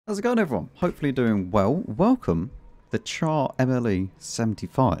How's it going, everyone? Hopefully doing well. Welcome to Char Mle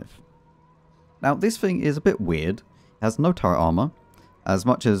 75. Now, this thing is a bit weird. It has no turret armor. As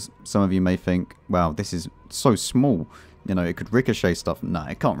much as some of you may think, wow, this is so small. You know, it could ricochet stuff. Nah,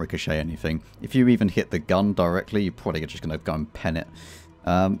 it can't ricochet anything. If you even hit the gun directly, you're probably just going to go and pen it.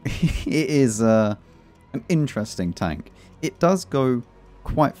 It is an interesting tank. It does go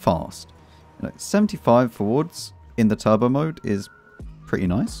quite fast. You know, 75 forwards in the turbo mode is pretty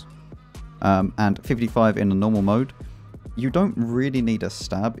nice, and 55 in the normal mode. You don't really need a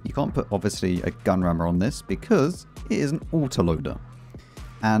stab. You can't put obviously a gun rammer on this because it is an autoloader,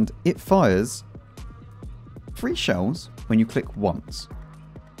 and it fires 3 shells when you click once,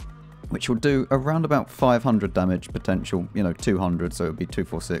 which will do around about 500 damage potential. You know, 200, so it would be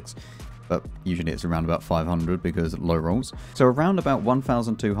 246, but usually it's around about 500 because low rolls. So around about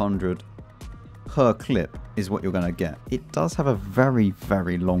 1200 per clip is what you're going to get. It does have a very,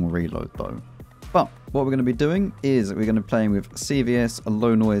 very long reload though. But what we're going to be doing is we're going to be playing with CVS,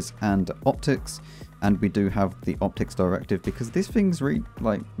 low noise and optics, and we do have the optics directive because this thing's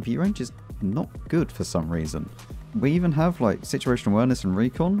view range is not good for some reason. We even have like situational awareness and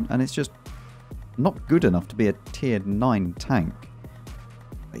recon, and it's just not good enough to be a tier 9 tank.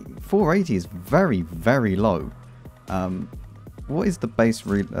 480 is very, very low. What is the base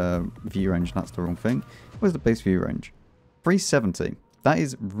view range? That's the wrong thing. What is the base view range? 370. That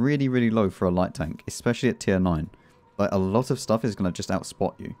is really, really low for a light tank, especially at tier 9. Like, a lot of stuff is going to just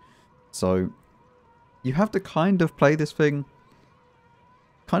outspot you. So, you have to kind of play this thing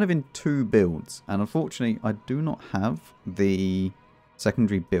kind of in 2 builds. And unfortunately, I do not have the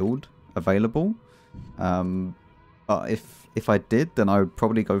secondary build available. But if I did, then I would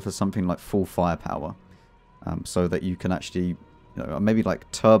probably go for something like full firepower. So that you can actually, you know, maybe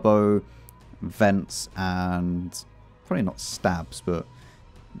like turbo, vents, and probably not stabs, but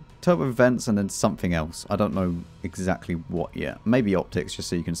turbo, vents, and then something else. I don't know exactly what yet. Maybe optics, just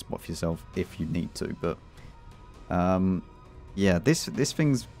so you can spot for yourself if you need to. But yeah, this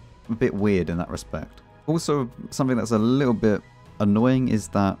thing's a bit weird in that respect. Also, something that's a little bit annoying is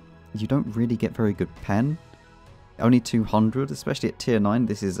that you don't really get very good pen. Only 200, especially at tier 9,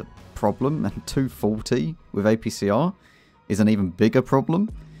 this is a problem, and 240 with APCR is an even bigger problem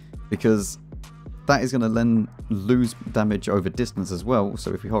because that is going to then lose damage over distance as well.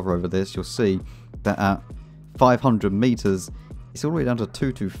 So if you hover over this, you'll see that at 500 meters, it's all the way down to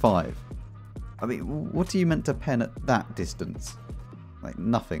 225. I mean, what are you meant to pen at that distance? Like,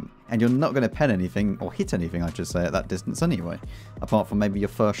 nothing. And you're not going to pen anything, or hit anything, I should say, at that distance anyway, apart from maybe your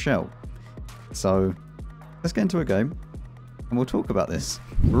first shell. So let's get into a game, and we'll talk about this.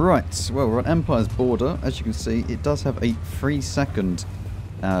 Right, well, we're on Empire's border. As you can see, it does have a 3-second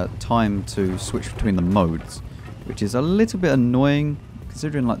time to switch between the modes, which is a little bit annoying,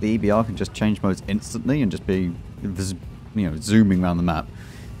 considering like the EBR can just change modes instantly and just be, you know, zooming around the map.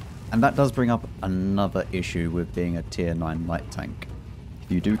 And that does bring up another issue with being a tier 9 light tank.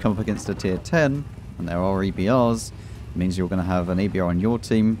 If you do come up against a tier 10, and there are EBRs, it means you're going to have an EBR on your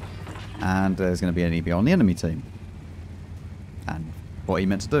team, and there's going to be an EBR on the enemy team. And what are you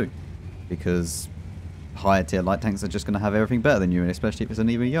meant to do? Because higher tier light tanks are just going to have everything better than you, and especially if it's an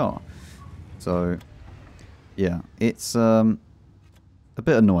EBR. So, yeah, it's a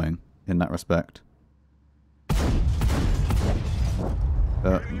bit annoying in that respect.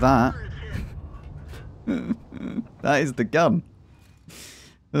 But that that is the gun.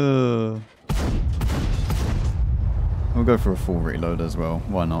 We'll go for a full reload as well.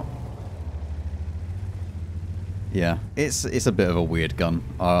 Why not? Yeah, it's a bit of a weird gun.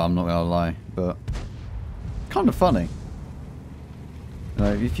 I'm not gonna lie, but kind of funny.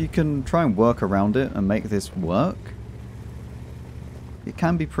 If you can try and work around it and make this work, it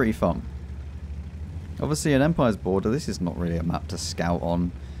can be pretty fun. Obviously, in Empire's border, this is not really a map to scout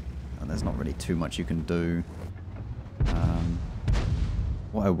on, and there's not really too much you can do.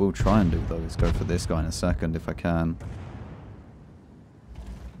 What I will try and do, though, is go for this guy in a second, if I can.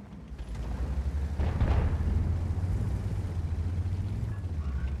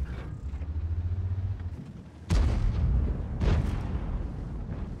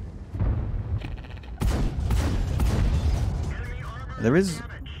 There is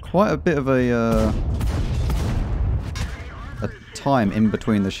quite a bit of a time in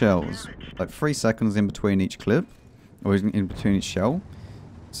between the shells, like 3 seconds in between each clip, or in between each shell.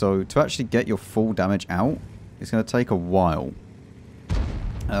 So to actually get your full damage out, it's going to take a while.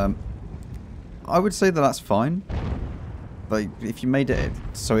 I would say that that's fine. Like, if you made it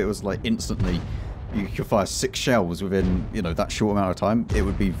so it was like instantly, you could fire 6 shells within, you know, that short amount of time, it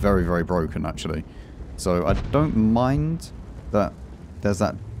would be very, very broken actually. So I don't mind that there's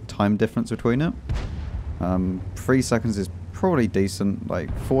that time difference between it. 3 seconds is probably decent. Like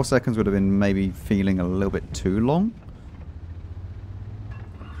 4 seconds would have been maybe feeling a little bit too long.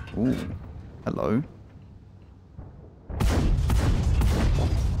 Ooh, hello.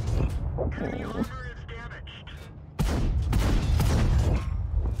 Oh.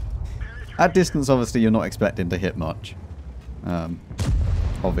 At distance, obviously, you're not expecting to hit much.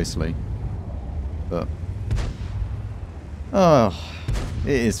 Obviously. But... oh,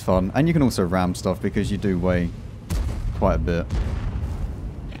 it is fun. And you can also ram stuff because you do weigh quite a bit.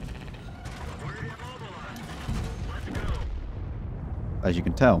 As you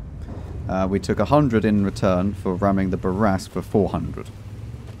can tell. We took 100 in return for ramming the Barrask for 400.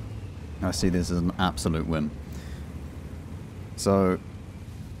 I see this as an absolute win. So...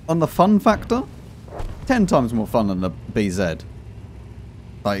 on the fun factor, 10 times more fun than the BZ.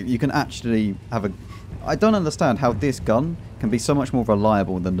 Like, you can actually have a... I don't understand how this gun can be so much more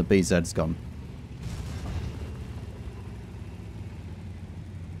reliable than the BZ's gun.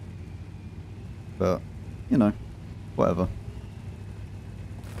 But, you know, whatever.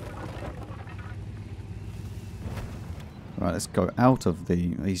 Right, let's go out of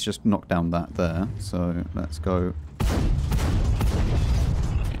the... he's just knocked down that there, so let's go...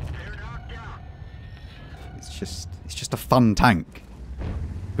 It's just a fun tank.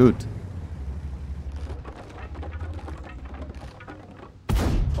 Good.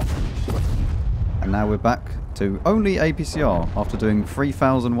 And now we're back to only APCR after doing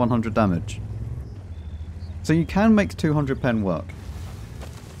 3,100 damage. So you can make 200 pen work.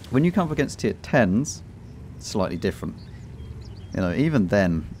 When you come up against tier 10s, it's slightly different. You know, even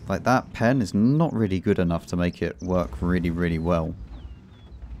then, like that pen is not really good enough to make it work really, really well.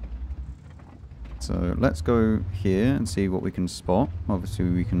 So let's go here and see what we can spot. Obviously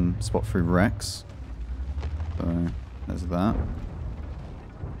we can spot through Rex. So there's that.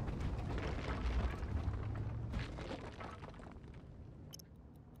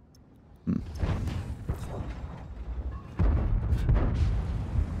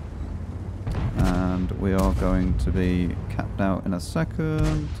 And we are going to be capped out in a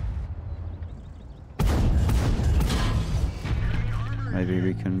second. Maybe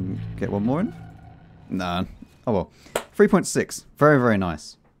we can get one more in? Nah. Oh well. 3.6. Very, very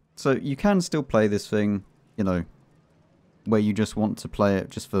nice. So you can still play this thing, you know, where you just want to play it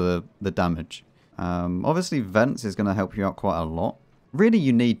just for the damage. Obviously vents is going to help you out quite a lot. Really,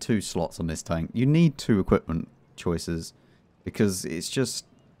 you need 2 slots on this tank. You need 2 equipment choices because it's just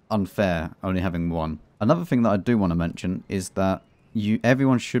unfair only having 1. Another thing that I do want to mention is that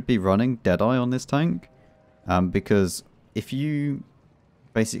everyone should be running Deadeye on this tank because if you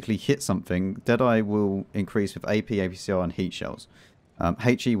basically hit something, Deadeye will increase with AP, APCR and heat shells.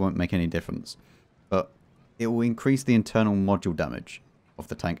 HE won't make any difference, but it will increase the internal module damage of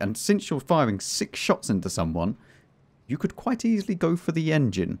the tank. And since you're firing 6 shots into someone, you could quite easily go for the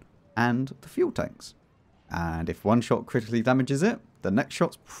engine and the fuel tanks. And if one shot critically damages it, the next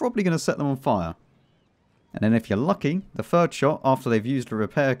shot's probably going to set them on fire. And then if you're lucky, the 3rd shot, after they've used a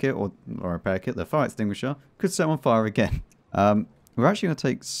repair kit, or the fire extinguisher, could set them on fire again. We're actually going to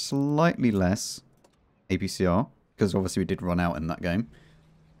take slightly less APCR, because obviously we did run out in that game.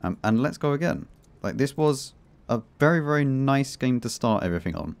 And let's go again. Like, this was a very, very nice game to start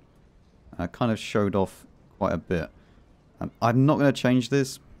everything on. Kind of showed off quite a bit. I'm not going to change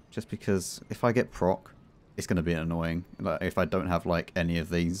this, just because if I get proc, it's going to be annoying. Like, if I don't have, like, any of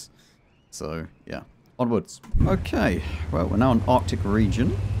these. So, yeah. Onwards. Okay. Well, we're now in Arctic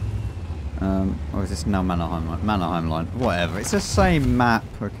region. Or is this now Mannerheim Line? Mannerheim Line. Whatever. It's the same map,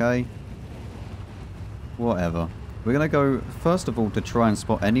 okay? Whatever. We're going to go, first of all, to try and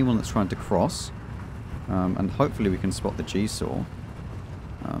spot anyone that's trying to cross. And hopefully we can spot the G-Saw.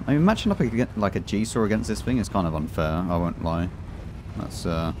 I mean, matching up against, like a G-Saw against this thing is kind of unfair, I won't lie. That's,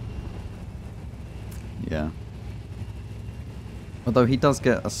 yeah. Although he does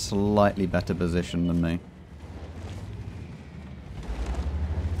get a slightly better position than me.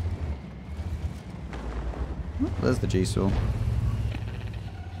 Oh, there's the G-Saw.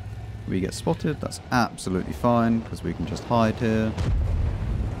 We get spotted, that's absolutely fine, because we can just hide here.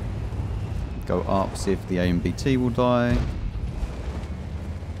 Go up, see if the AMBT will die.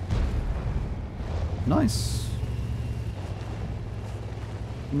 Nice.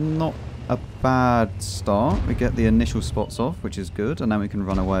 Not a bad start. We get the initial spots off, which is good, and then we can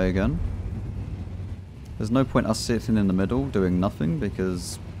run away again. There's no point us sitting in the middle doing nothing,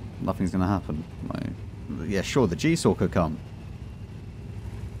 because nothing's going to happen. Yeah, sure, the G-Saw could come.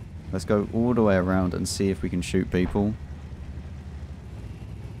 Let's go all the way around and see if we can shoot people.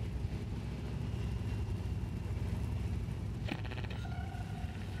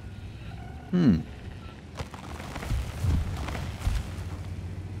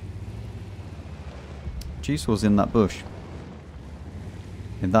 G-Saw's in that bush.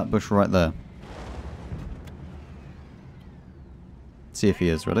 In that bush right there. See if he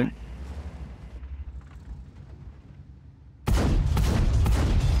is. Ready?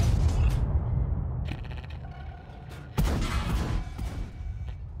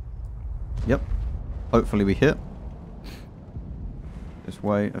 Yep. Hopefully we hit. Just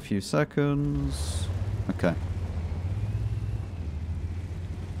wait a few seconds. Okay.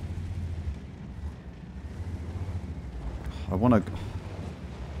 I want to...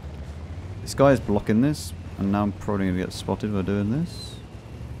 This guy is blocking this, and now I'm probably going to get spotted by doing this.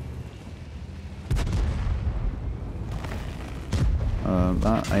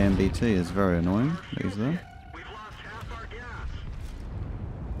 That AMBT is very annoying. He's there.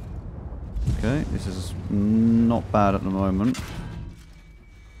 Okay, this is not bad at the moment.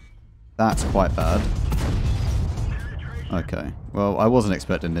 That's quite bad. Okay, well, I wasn't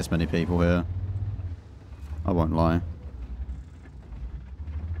expecting this many people here. I won't lie.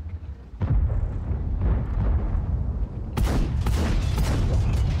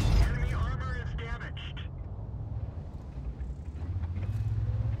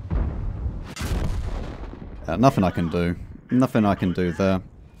 Nothing I can do. Nothing I can do there.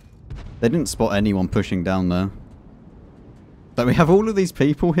 They didn't spot anyone pushing down there. But we have all of these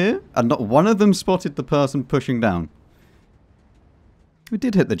people here, and not one of them spotted the person pushing down. We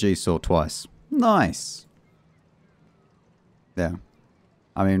did hit the G-Saw twice. Nice. Yeah.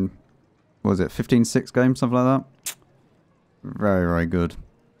 I mean, what was it? 15-6 game, something like that? Very, very good.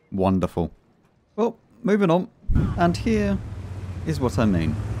 Wonderful. Well, moving on. And here is what I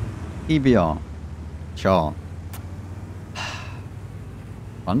mean. EBR. Char.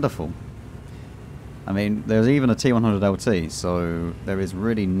 Wonderful. I mean, there's even a T100 LT, so there is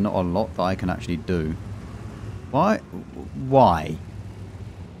really not a lot that I can actually do. Why? Why?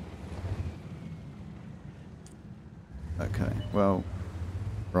 Okay, well,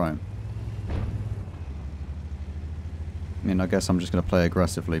 right. I mean, I guess I'm just going to play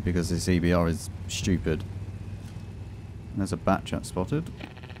aggressively because this EBR is stupid. There's a Batchat spotted.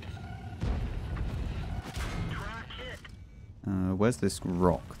 Where's this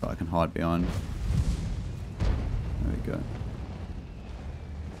rock that I can hide behind? There we go.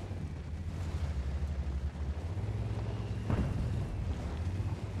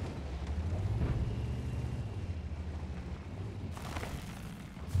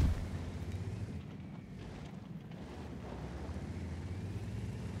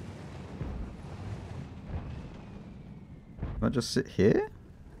 Do I just sit here?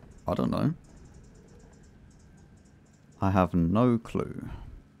 I don't know. I have no clue.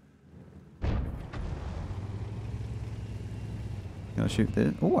 Can I shoot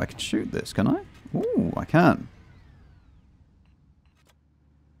this? Oh, I can shoot this, can I? Oh, I can.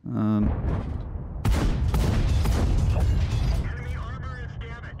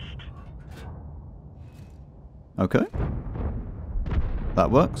 Okay.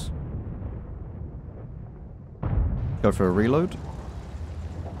 That works. Go for a reload.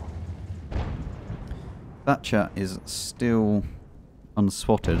 That chat is still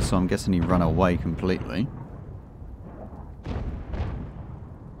unspotted, so I'm guessing he ran away completely.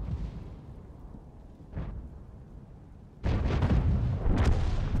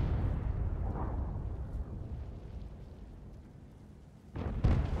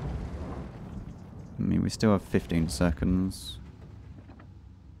 I mean, we still have 15 seconds.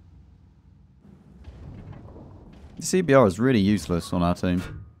 The CBR is really useless on our team.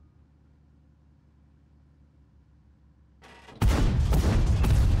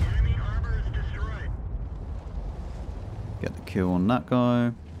 Get the kill on that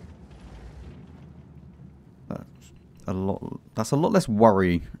guy. That's a lot less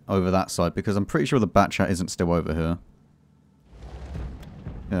worry over that side because I'm pretty sure the Batchat isn't still over here.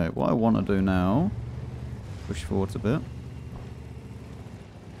 Okay, what I want to do now, push forwards a bit.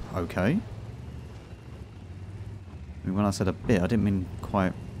 Okay. I mean, when I said a bit, I didn't mean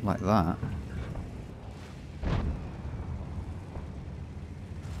quite like that.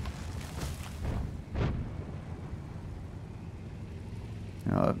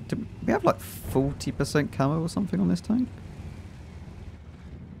 Did we have like 40% camo or something on this tank?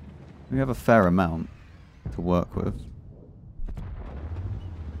 We have a fair amount to work with.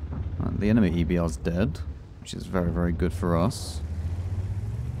 The enemy EBR's dead, which is very, very good for us.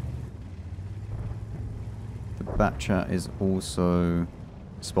 The Batchat is also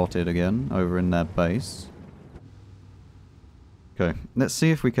spotted again over in their base. Okay, let's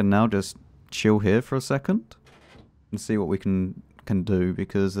see if we can now just chill here for a second and see what we can can do,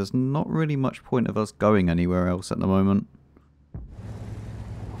 because there's not really much point of us going anywhere else at the moment.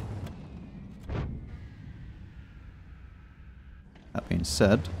 That being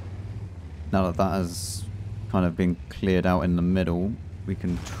said, now that that has kind of been cleared out in the middle, we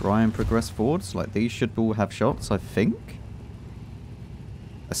can try and progress forwards. Like, these should all have shots, I think.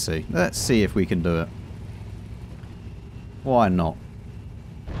 Let's see. Let's see if we can do it. Why not?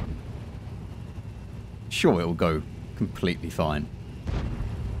 Sure, it'll go completely fine.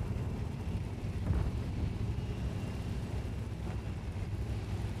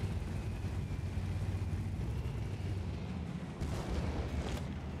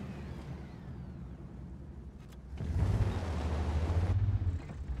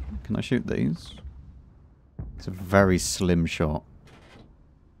 Can I shoot these? It's a very slim shot.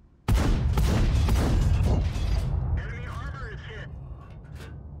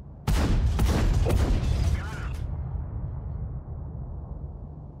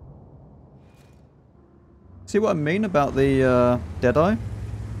 See what I mean about the Deadeye?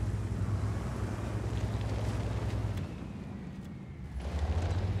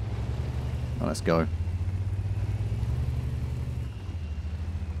 Oh, let's go.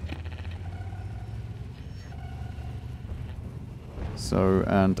 So,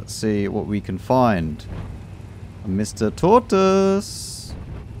 and see what we can find. Mr. Tortoise!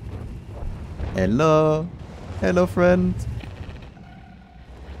 Hello! Hello, friend!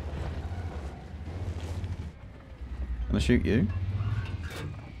 Can I shoot you?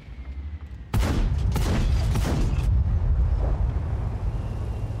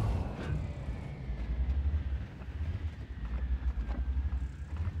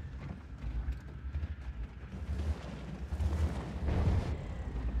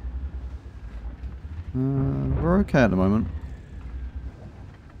 We're okay at the moment.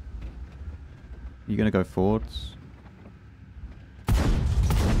 You gonna go forwards?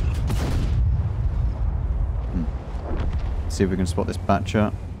 See if we can spot this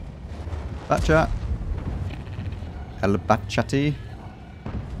Batchat. Batchat! Hello, Batchatty.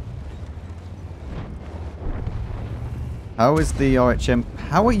 How is the RHM?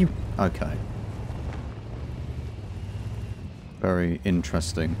 How are you? Okay. Very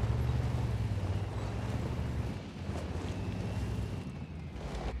interesting.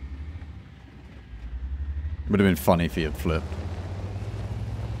 Would have been funny if he had flipped.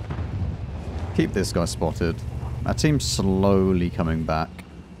 Keep this guy spotted. Our team's slowly coming back.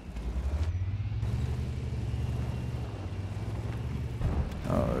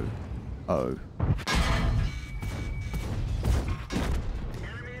 Oh. Oh.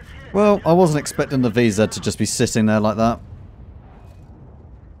 Well, I wasn't expecting the VZ to just be sitting there like that.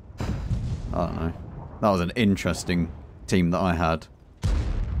 I don't know. That was an interesting team that I had.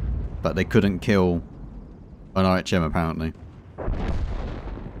 But they couldn't kill an RHM apparently.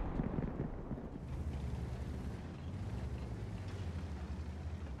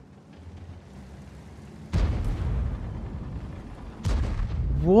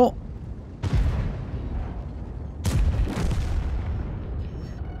 What?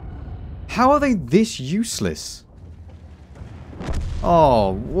 How are they this useless?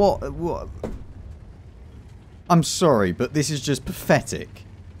 Oh, what? I'm sorry, but this is just pathetic.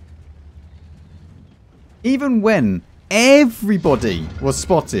 Even when everybody was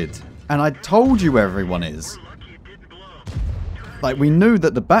spotted, and I told you where everyone is. Like, we knew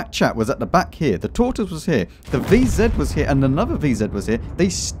that the Batchat was at the back here, the Tortoise was here, the VZ was here, and another VZ was here. They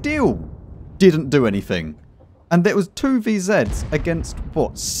still didn't do anything. And there was 2 VZs against,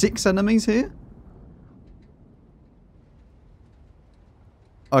 what, 6 enemies here?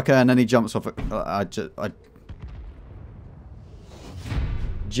 Okay, and then he jumps off. I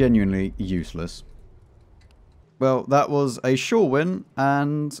genuinely useless. Well, that was a sure win,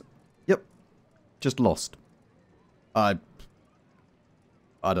 and yep, just lost. I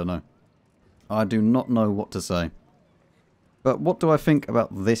don't know. I do not know what to say. But what do I think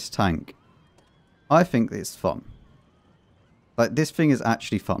about this tank? I think it's fun. Like, this thing is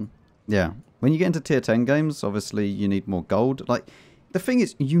actually fun. Yeah. When you get into tier 10 games, obviously you need more gold. Like, the thing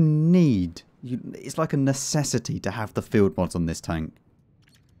is, it's like a necessity to have the field mods on this tank.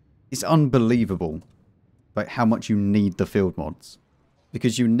 It's unbelievable. Like, how much you need the field mods.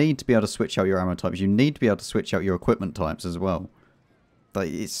 Because you need to be able to switch out your ammo types. You need to be able to switch out your equipment types as well. Like,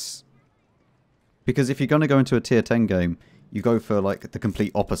 it's... Because if you're going to go into a tier 10 game, you go for, like, the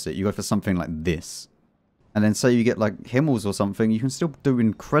complete opposite. You go for something like this. And then say you get, like, Himmels or something, you can still do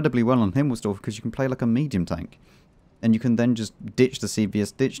incredibly well on Himmel stuff because you can play, like, a medium tank. And you can then just ditch the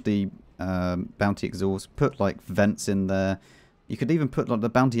CVS, ditch the bounty exhaust, put, like, vents in there. You could even put, like, the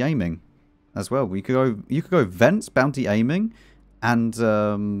bounty aiming as well. You could go vents, bounty aiming,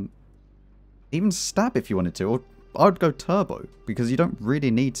 and even stab if you wanted to, or I'd go turbo, because you don't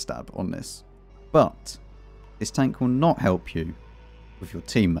really need stab on this. But this tank will not help you with your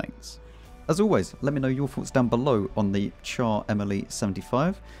teammates. As always, let me know your thoughts down below on the Char Mle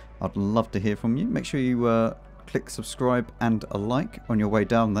 75. I'd love to hear from you. Make sure you click subscribe and a like on your way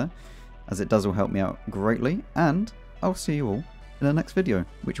down there, as it does all help me out greatly. And I'll see you all in the next video,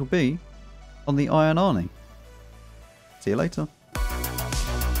 which will be on the Iron Arnie. See you later.